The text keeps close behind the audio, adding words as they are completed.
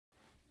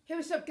Hey,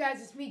 what's up, guys?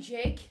 It's me,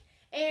 Jake.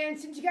 And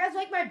since you guys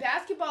like my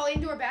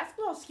indoor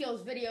basketball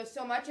skills videos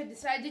so much, I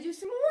decided to do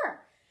some more.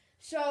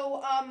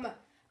 So,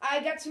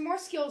 I got some more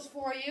skills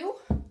for you.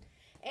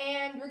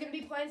 And we're going to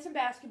be playing some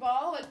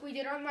basketball like we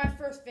did on my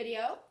first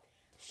video.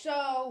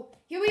 So,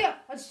 here we go.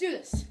 Let's do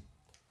this.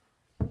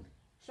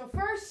 So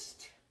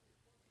first,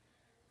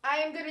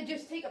 I am going to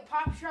just take a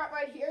pop shot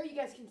right here. You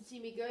guys can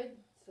see me good?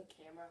 It's the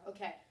camera.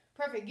 Okay,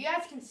 perfect. You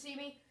guys can see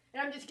me.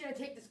 And I'm just going to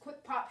take this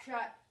quick pop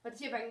shot. Let's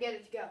see if I can get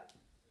it to go.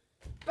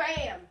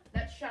 Bam!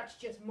 That shot's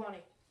just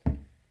money.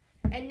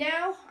 And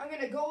now, I'm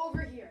going to go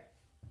over here.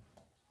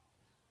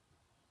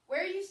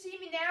 Where you see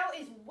me now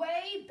is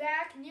way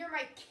back near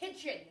my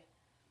kitchen.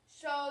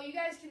 So, you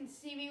guys can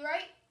see me,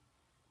 right?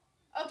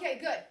 Okay,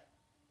 good.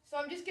 So,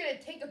 I'm just going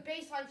to take a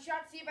baseline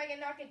shot, see if I can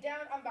knock it down.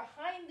 I'm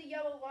behind the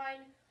yellow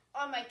line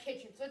on my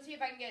kitchen. So, let's see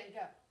if I can get it to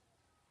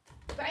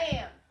go.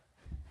 Bam!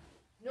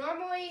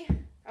 Normally,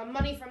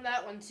 money from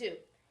that one, too.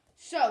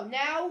 So,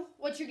 now,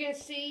 what you're going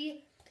to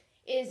see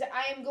is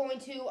I am going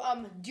to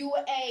I'm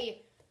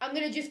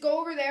going to just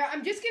go over there.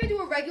 I'm just going to do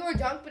a regular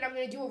dunk, but I'm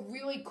going to do a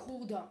really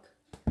cool dunk.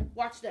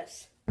 Watch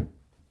this.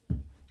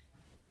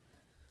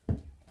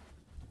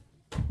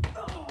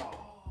 Oh.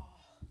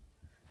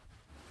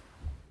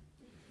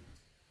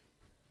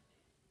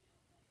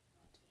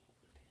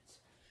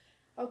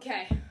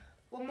 Okay,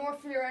 one more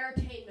for your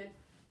entertainment.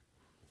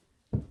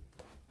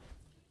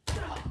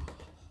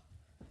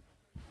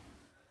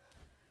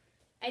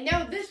 And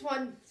now this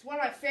one is one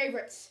of my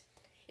favorites.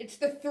 It's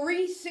the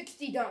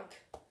 360 dunk.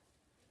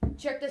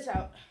 Check this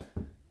out.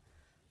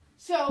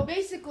 So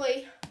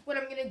basically, what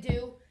I'm going to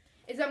do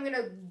is I'm going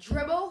to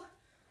dribble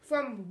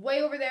from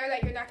way over there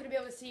that you're not going to be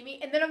able to see me.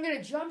 And then I'm going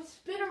to jump,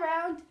 spin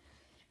around,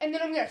 and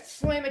then I'm going to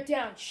slam it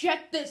down.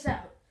 Check this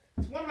out.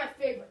 It's one of my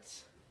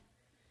favorites.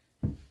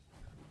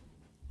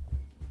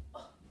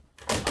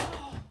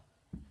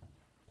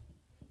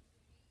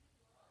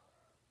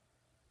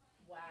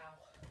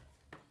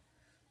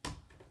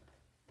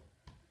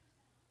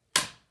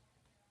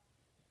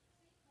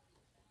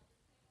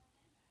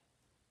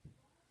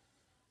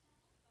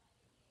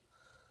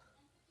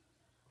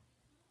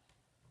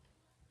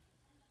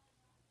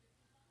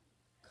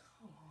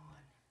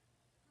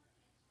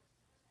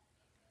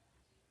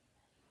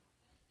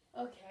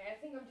 Okay, I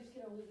think I'm just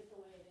going to leave it the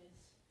way it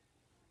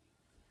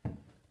is.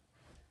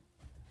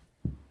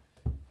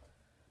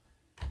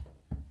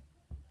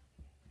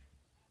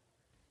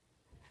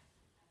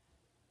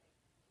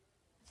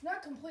 It's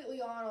not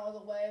completely on all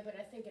the way, but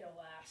I think it'll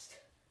last.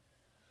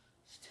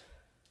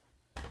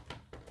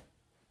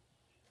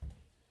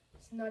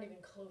 It's not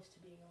even close to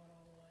being on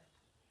all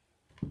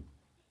the way.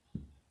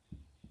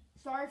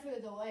 Sorry for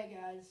the delay,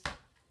 guys.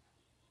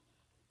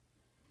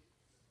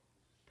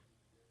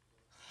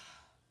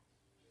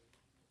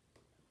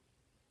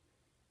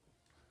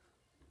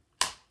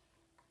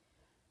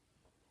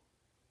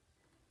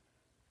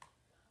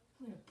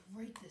 I'm going to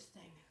break this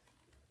thing.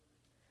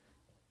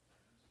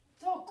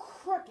 It's all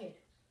crooked.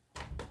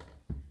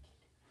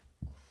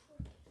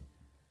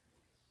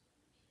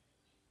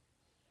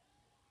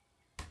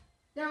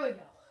 There we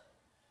go.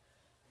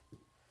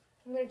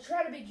 I'm going to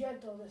try to be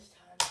gentle this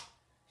time.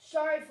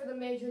 Sorry for the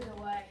major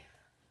delay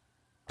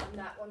on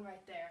that one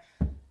right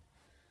there.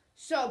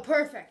 So,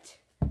 perfect.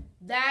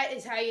 That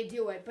is how you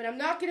do it. But I'm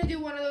not going to do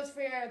one of those for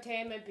your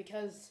entertainment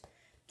because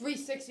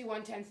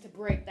 361 tends to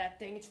break that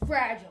thing. It's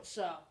fragile,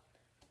 so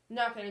I'm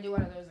not going to do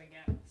one of those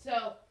again.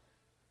 So,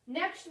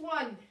 next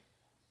one.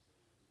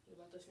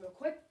 About this real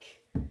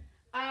quick.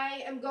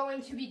 I am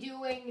going to be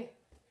doing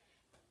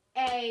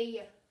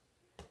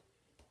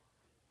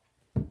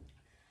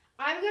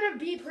I'm going to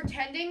be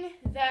pretending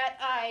that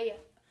I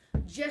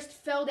just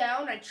fell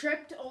down. I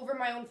tripped over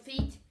my own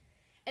feet.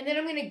 And then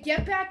I'm going to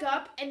get back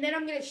up. And then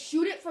I'm going to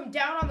shoot it from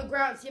down on the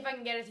ground. See if I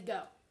can get it to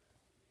go.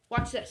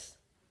 Watch this.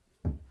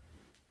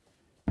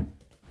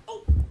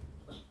 Oh!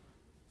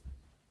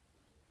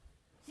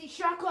 See,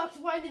 shot clock's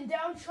winding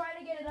down, trying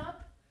to get it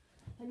up.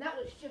 And that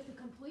was just a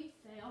complete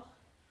fail.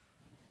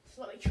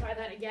 So let me try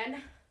that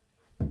again.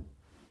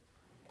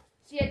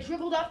 See, I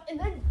dribbled up. And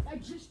then I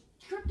just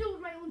tripped over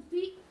my own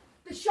feet.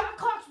 The shot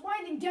clock's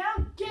winding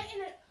down. Get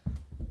in it.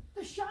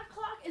 The shot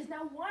clock is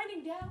now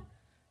winding down.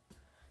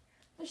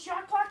 The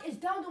shot clock is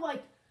down to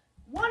like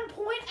 1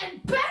 point and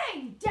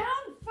bang!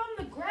 Down from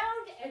the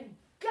ground and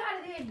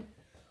got it in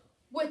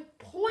with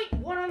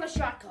 0.1 on the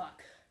shot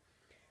clock.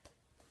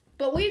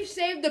 But we've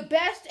saved the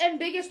best and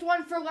biggest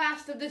one for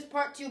last of this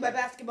part 2 by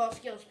Basketball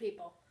Skills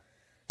people.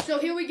 So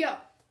here we go.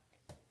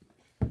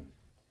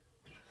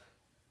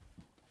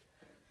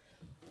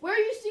 Where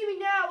you see me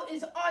now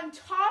is on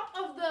top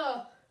of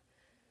the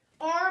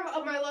arm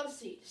of my love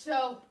seat.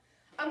 So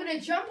I'm going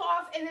to jump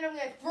off and then I'm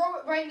going to throw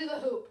it right into the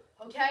hoop.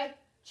 Okay?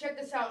 Check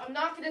this out. I'm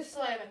not going to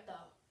slam it though.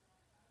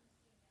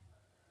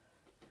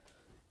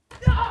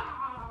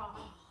 Ah!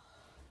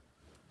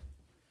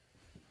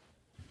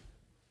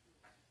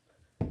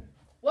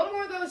 One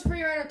more of those for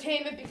your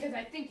entertainment because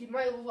I think you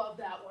might love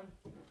that one.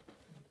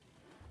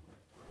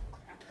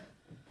 Crap.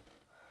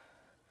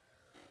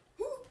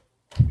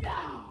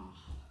 Ah!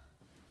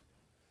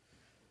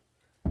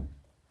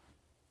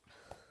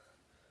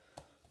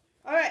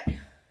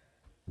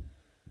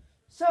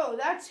 So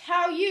that's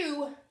how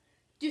you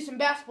do some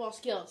basketball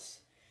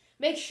skills.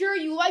 Make sure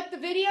you like the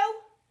video,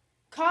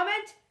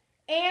 comment,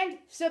 and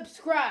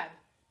subscribe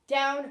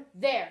down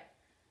there.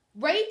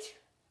 Rate,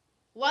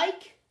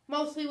 like,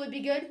 mostly would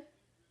be good.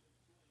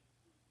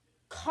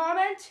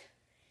 Comment,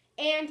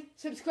 and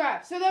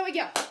subscribe. So there we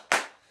go.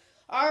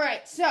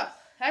 Alright, so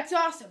that's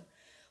awesome.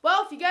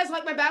 Well, if you guys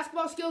like my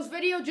basketball skills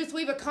video, just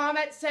leave a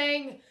comment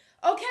saying,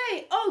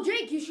 okay, oh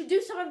Jake, you should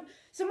do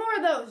some more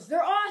of those.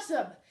 They're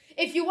awesome.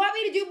 If you want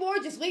me to do more,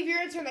 just leave your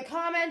answer in the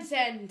comments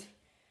and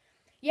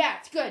yeah,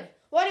 it's good.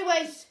 Well,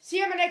 anyways, see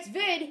you on my next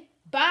vid.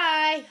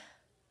 Bye.